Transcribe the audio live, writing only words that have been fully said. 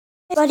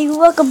Everybody,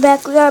 welcome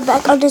back. We are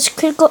back on this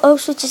Critical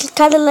Ops, which is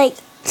kind of like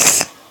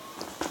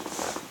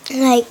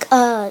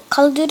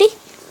Call of Duty.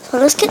 So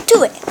let's get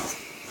to it.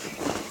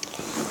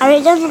 I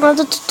already done all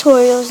the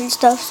tutorials and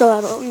stuff, so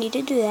I don't need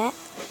to do that.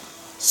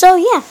 So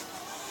yeah,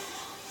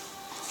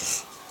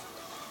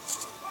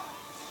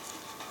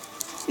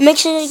 make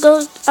sure you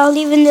go. I'll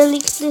leave in the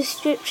link in the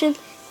description.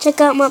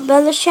 Check out my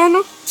brother's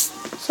channel.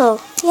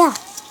 So yeah,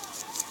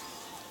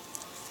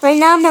 right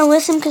now I'm not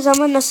with him because I'm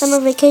on a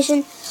summer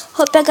vacation.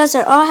 Hope you guys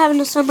are all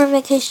having a summer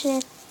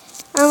vacation.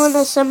 I'm on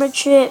a summer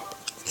trip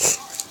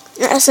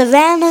at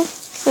Savannah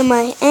with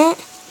my aunt,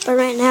 but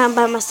right now I'm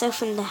by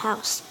myself in the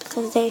house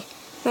because my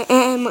aunt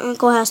and my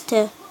uncle has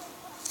to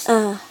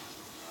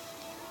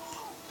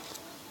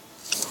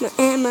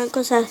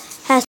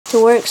has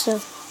to work, so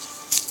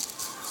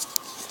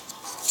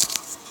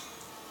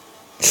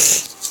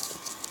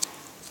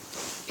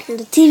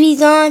the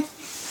TV's on.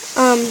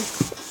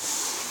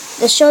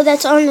 The show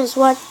that's on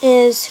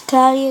is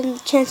Cloudy and the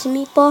Chance of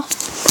Meatball.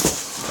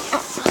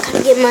 Oh, I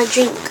gotta get my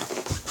drink.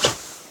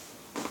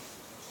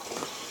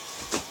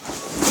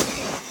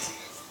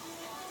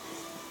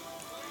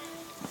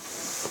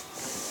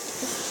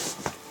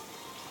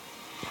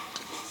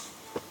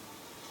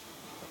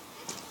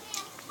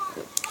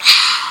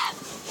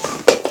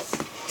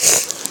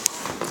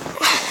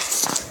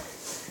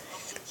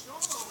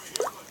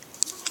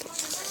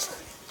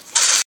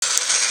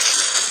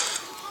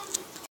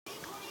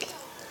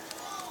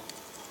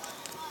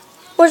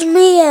 Where's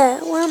me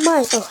at? Where am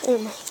I? Oh, here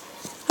am I.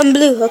 I'm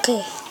blue,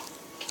 okay.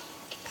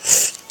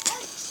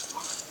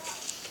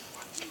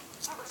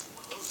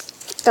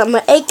 Got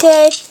my AK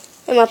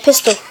and my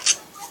pistol.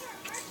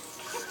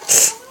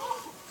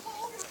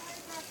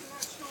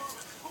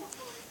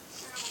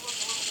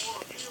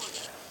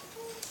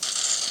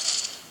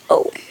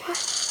 Oh my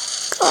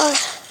god.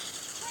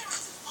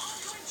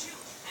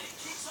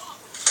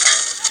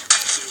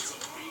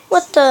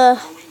 What the?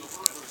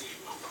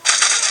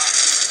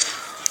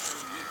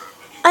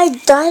 I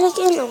died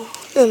again? Oh,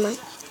 never mind.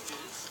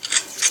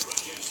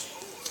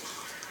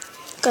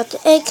 Got the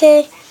AK.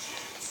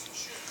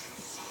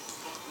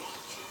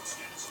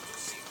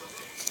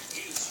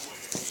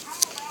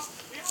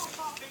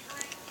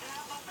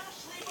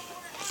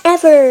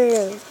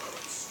 Ever.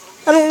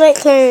 I don't like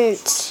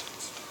clearance.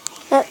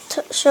 That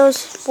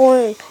show's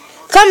boring.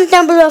 Comment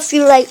down below if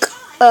you like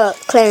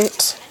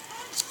clearance.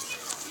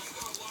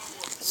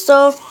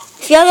 So,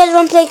 if y'all guys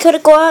want to play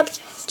Critical Ops,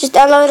 just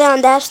download it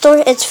on the App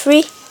Store. It's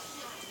free.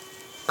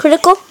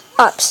 Critical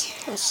Ops.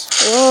 Yes.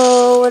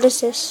 Whoa, what is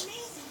this?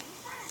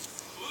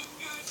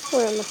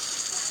 Where am I?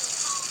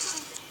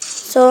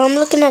 So I'm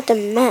looking at the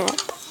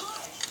map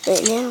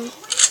right now.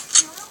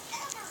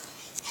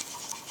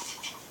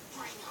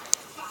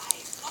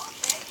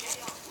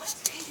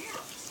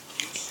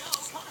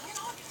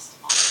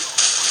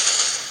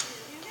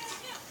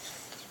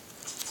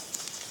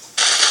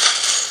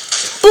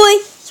 Boy,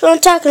 that's what I'm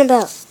talking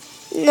about.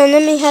 Now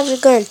let me have the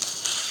gun.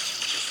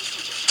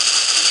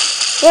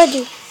 Where'd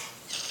you?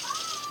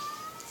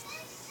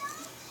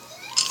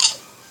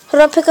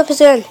 Hold on, pick up his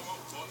gun.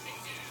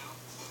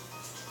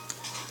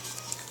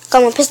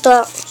 Got my pistol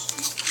out.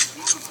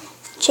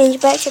 Change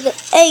back to the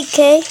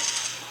AK.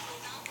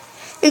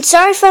 And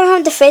sorry if I don't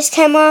have the face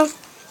cam on.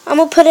 I'm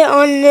gonna put it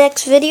on the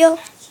next video.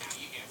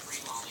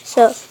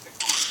 So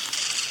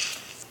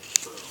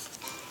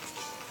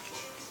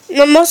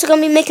I'm also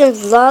gonna be making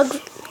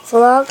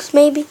vlogs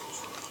maybe.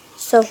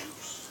 So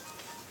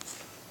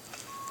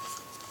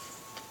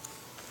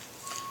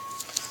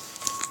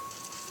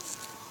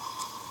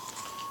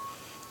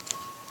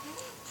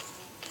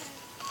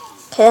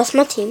okay, that's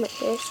my team right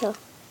there, so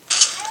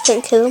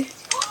can't kill him.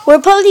 We're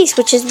police,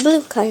 which is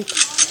blue kind.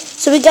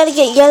 So we gotta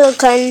get yellow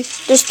kind.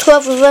 There's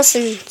 12 of us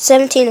and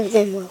 17 of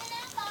them. Well,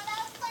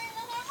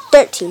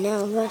 13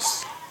 now of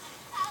us.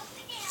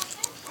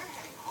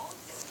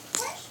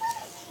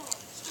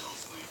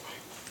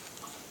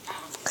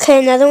 Okay,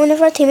 another one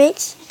of our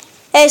teammates.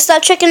 Hey,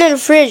 stop checking in the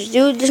fridge,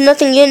 dude. There's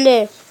nothing in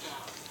there.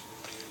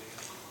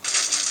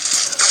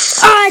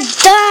 I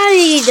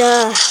died!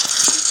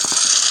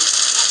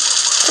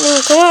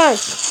 Come on.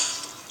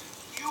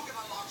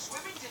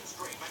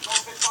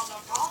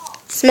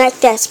 Smack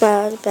that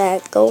smile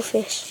bag,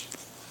 goldfish.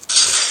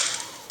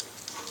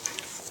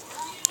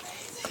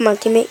 Come on,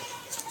 teammate.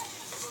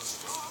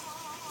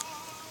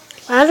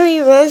 Why do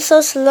you run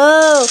so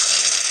slow?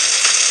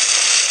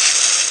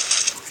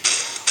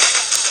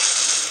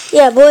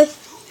 Yeah, boy.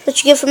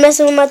 What you get for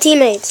messing with my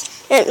teammates?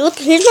 And look,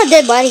 here's my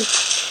dead body.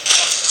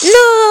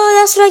 No,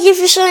 that's what I get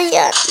for showing you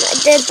my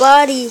dead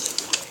body.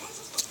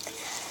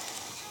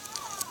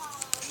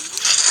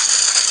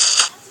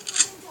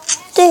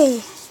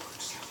 Dang.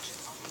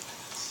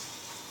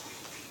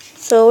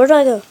 So where do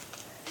I go?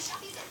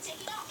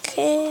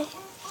 Okay.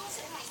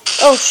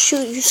 Oh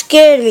shoot, you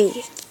scared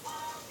me.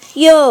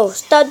 Yo,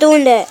 stop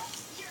doing that.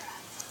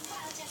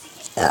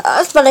 I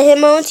was about to hit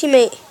my own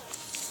teammate.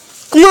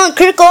 Come on,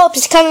 Critical Ops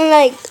is kind of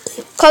like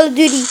Call of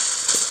Duty.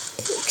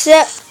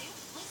 Except,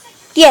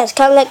 yeah, it's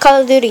kind of like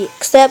Call of Duty.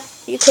 Except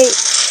you can't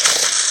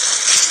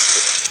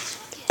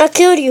I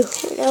killed you.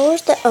 Now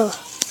where's that? Oh.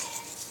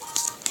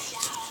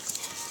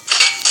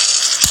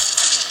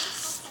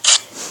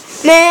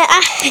 Man,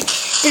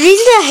 the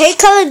reason I hate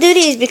Call of Duty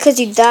is because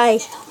you die.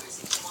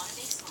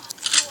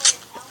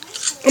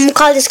 I'm gonna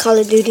call this Call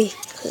of Duty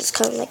because it's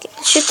kind of like it.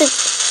 Shoot the.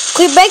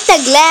 Can we break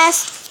that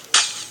glass?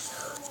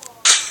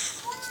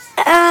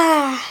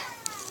 Ah.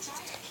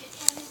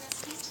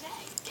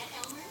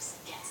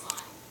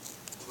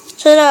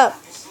 Shut up.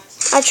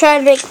 I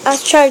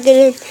tried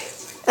getting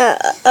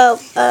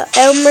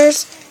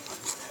Elmer's,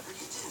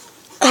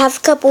 half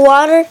a cup of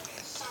water,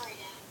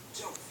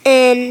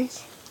 and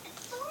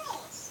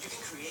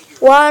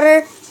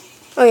water.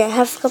 Oh yeah,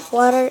 half a cup of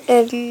water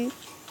and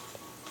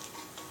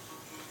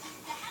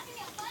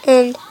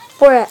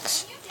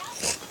borax.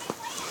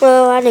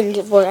 Well, I didn't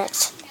get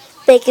borax.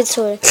 Baking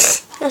soda.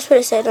 That's what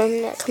it said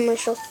on that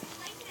commercial.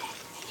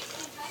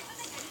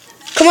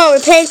 Come on, we're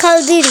playing Call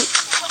of Duty.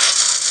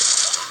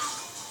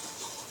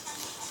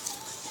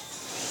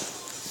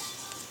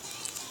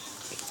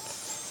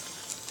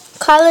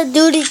 Call of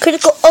Duty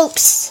Critical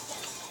Ops.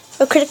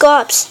 Or Critical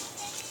Ops.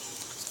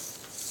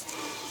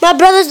 My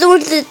brother's the one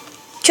that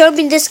showed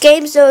me this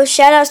game, so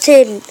shout outs to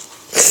him.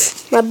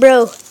 My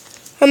bro.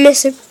 I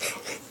miss him.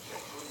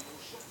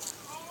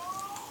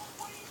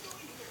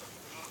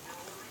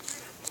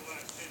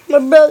 My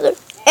brother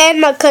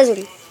and my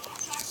cousin.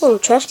 Oh,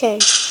 trash can.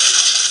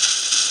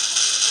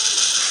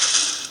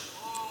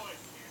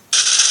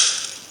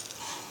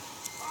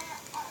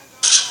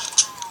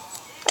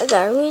 I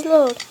gotta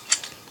reload.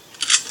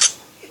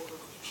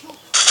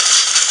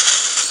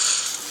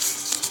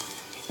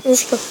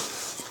 Let's go.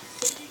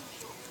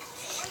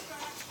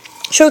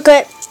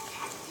 Shortcut.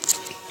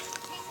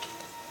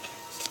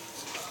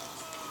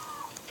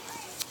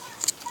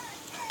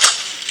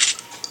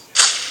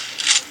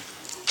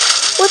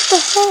 What the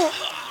hell?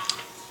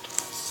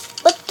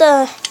 What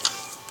the?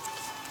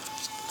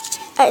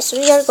 Alright, so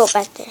we gotta go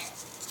back there.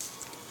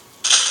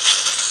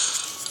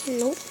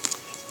 Nope.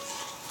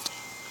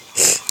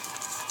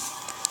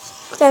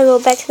 We gotta go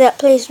back to that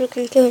place we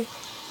can kill him.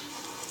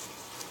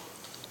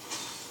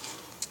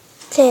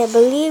 Okay, I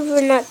believe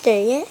we're not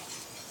there yet.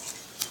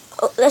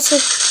 Oh, that's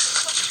it.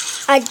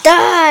 I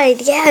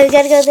died. Yeah, we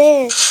gotta go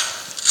there.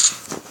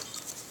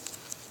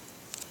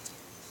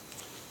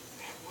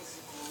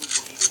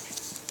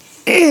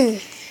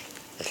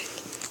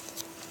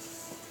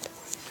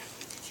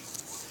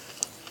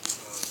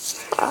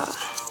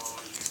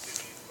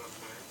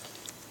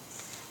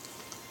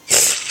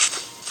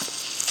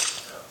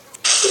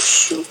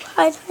 Shoot,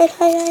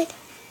 hide.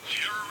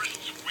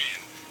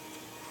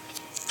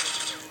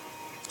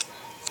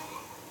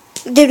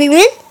 Did we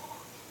win?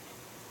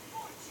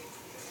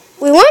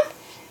 We won?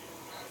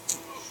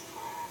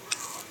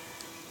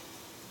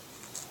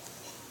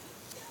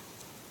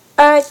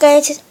 Alright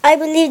guys, I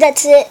believe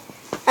that's it.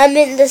 I'm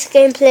in this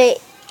gameplay.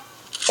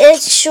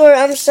 It's short,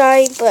 I'm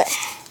sorry, but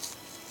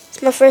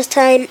it's my first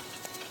time.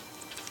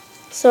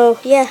 So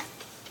yeah,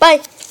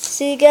 bye.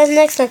 See you guys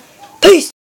next time. Peace.